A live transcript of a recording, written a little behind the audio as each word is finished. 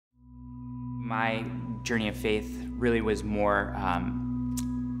My journey of faith really was more,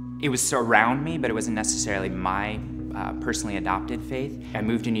 it was around me, but it wasn't necessarily my personally adopted faith. I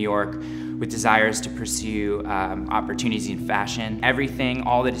moved to New York with desires to pursue opportunities in fashion. Everything,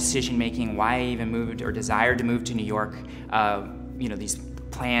 all the decision making, why I even moved or desired to move to New York, these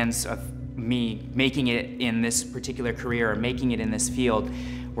plans of me making it in this particular career or making it in this field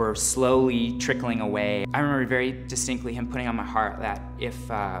were slowly trickling away. I remember very distinctly him putting on my heart that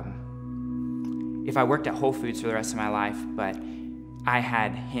if I worked at Whole Foods for the rest of my life, but I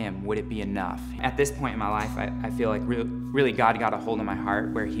had him, would it be enough? At this point in my life, I feel like really God got a hold of my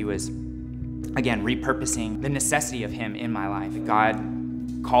heart where he was, again, repurposing the necessity of him in my life. God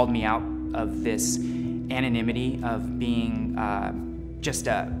called me out of this anonymity of being just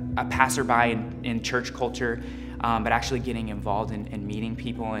a passerby in church culture, but actually getting involved in meeting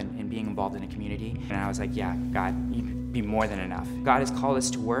people and being involved in a community. And I was like, yeah, God, you'd be more than enough. God has called us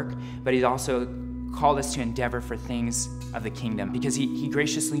to work, but he's also called us to endeavor for things of the kingdom, because he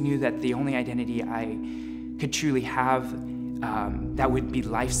graciously knew that the only identity I could truly have that would be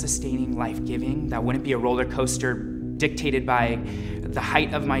life-sustaining, life-giving, that wouldn't be a roller coaster dictated by the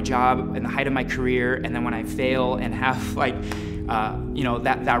height of my job and the height of my career, and then when I fail and have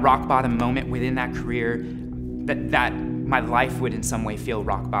that rock bottom moment within that career, that my life would in some way feel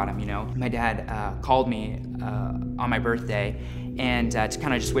rock bottom, My dad called me on my birthday and to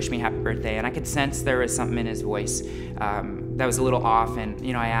kind of just wish me happy birthday, and I could sense there was something in his voice that was a little off,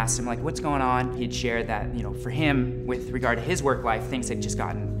 and I asked him, like, what's going on? He'd shared that, for him, with regard to his work life, things had just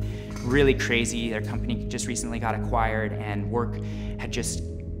gotten really crazy. Their company just recently got acquired, and work had just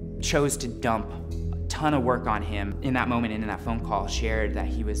chose to dump a ton of work on him. In that moment and in that phone call, shared that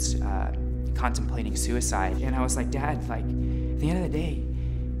he was contemplating suicide. And I was like, Dad, like, at the end of the day,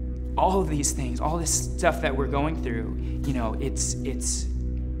 all of these things, all this stuff that we're going through,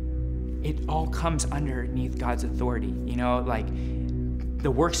 it all comes underneath God's authority. Like the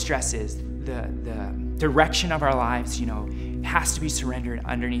work stresses, the direction of our lives, has to be surrendered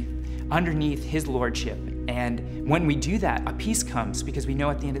underneath his lordship. And when we do that, a peace comes, because we know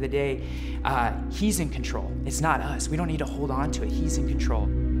at the end of the day, he's in control. It's not us. We don't need to hold on to it. He's in control.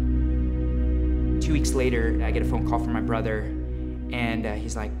 2 weeks later, I get a phone call from my brother, and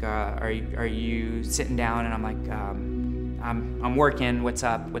he's like, are you sitting down? And I'm like, I'm working, what's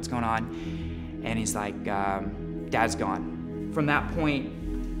up, what's going on? And he's like, Dad's gone. From that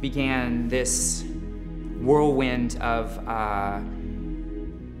point began this whirlwind of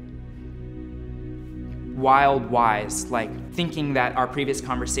wild whys, like thinking that our previous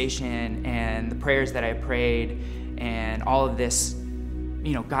conversation and the prayers that I prayed and all of this,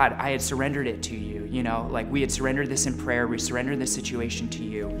 God, I had surrendered it to you, like we had surrendered this in prayer, we surrendered this situation to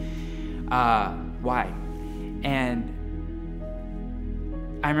you. Why? And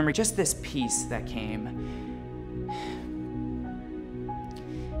I remember just this peace that came.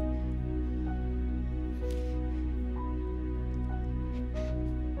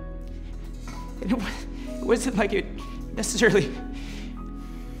 And it wasn't like it necessarily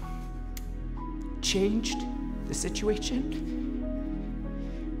changed the situation,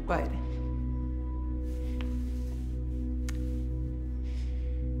 but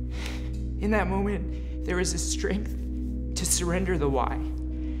in that moment, there was a strength to surrender the why,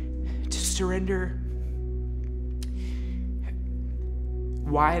 to surrender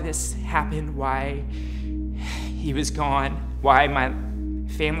why this happened, why he was gone, why my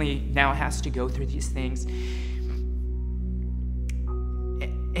family now has to go through these things.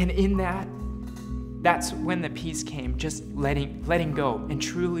 And in that's when the peace came, just letting go, and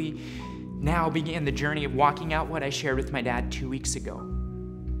truly now began the journey of walking out what I shared with my dad 2 weeks ago.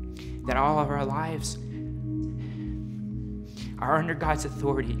 That all of our lives are under God's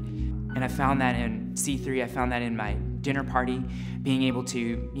authority. And I found that in C3, I found that in my dinner party, being able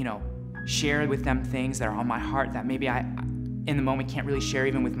to, share with them things that are on my heart that maybe I, in the moment, can't really share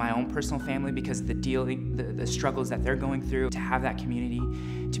even with my own personal family because of the struggles that they're going through. To have that community,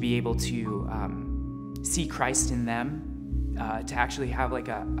 to be able to see Christ in them, to actually have like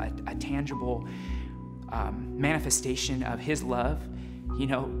a tangible manifestation of his love,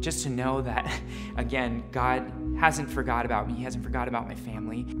 just to know that, again, God hasn't forgot about me. He hasn't forgot about my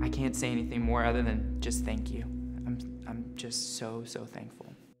family. I can't say anything more other than just thank you. I'm just so thankful.